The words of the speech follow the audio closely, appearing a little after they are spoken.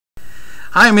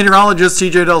Hi, meteorologist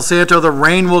CJ Del Santo. The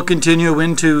rain will continue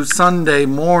into Sunday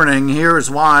morning. Here's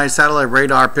why. Satellite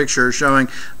radar picture showing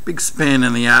big spin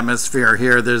in the atmosphere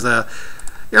here. There's a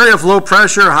area of low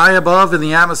pressure high above in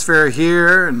the atmosphere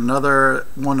here, another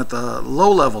one at the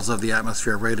low levels of the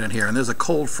atmosphere right in here, and there's a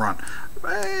cold front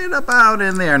right about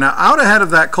in there. Now, out ahead of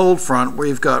that cold front,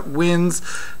 we've got winds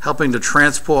helping to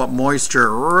transport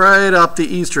moisture right up the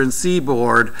eastern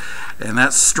seaboard, and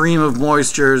that stream of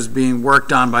moisture is being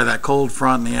worked on by that cold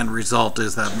front, and the end result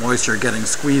is that moisture getting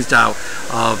squeezed out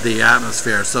of the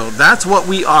atmosphere. So that's what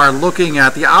we are looking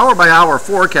at. The hour-by-hour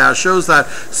forecast shows that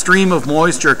stream of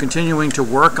moisture continuing to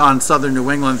work on southern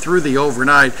New England through the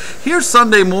overnight. Here's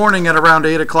Sunday morning at around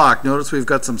 8 o'clock. Notice we've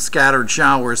got some scattered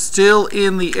showers still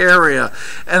in the area.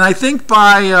 And I think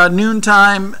by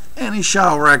noontime, any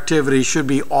shower activity should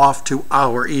be off to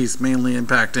our east, mainly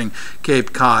impacting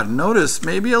Cape Cod. Notice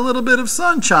maybe a little bit of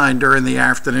sunshine during the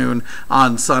afternoon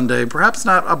on Sunday. Perhaps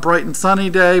not a bright and sunny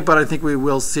day, but I think we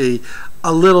will see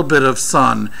a little bit of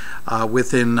sun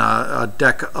within a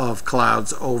deck of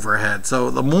clouds overhead.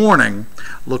 So the morning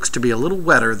looks to be a little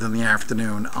wetter than the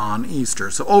afternoon on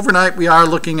Easter. So overnight we are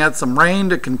looking at some rain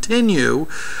to continue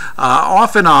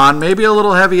off and on, maybe a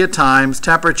little heavy at times.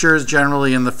 Temperatures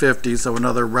generally in the 50s, so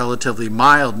another relatively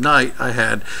mild night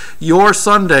ahead. Your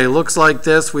Sunday looks like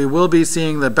this. We will be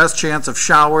seeing the best chance of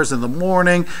showers in the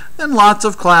morning, then lots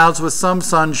of clouds with some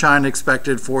sunshine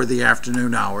expected for the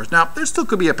afternoon hours. Now, there still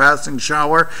could be a passing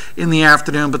shower in the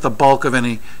afternoon, but the bulk of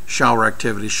any shower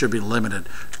activity should be limited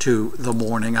to the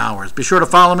morning hours. Be sure to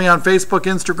follow me on Facebook,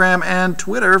 Instagram, and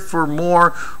Twitter for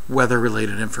more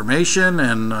weather-related information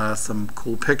and some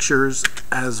cool pictures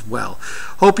as well.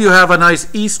 Hope you have a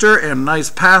nice Easter and nice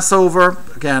Passover.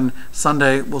 Again,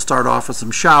 Sunday we'll start off with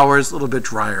some showers, a little bit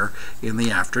drier in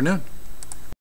the afternoon.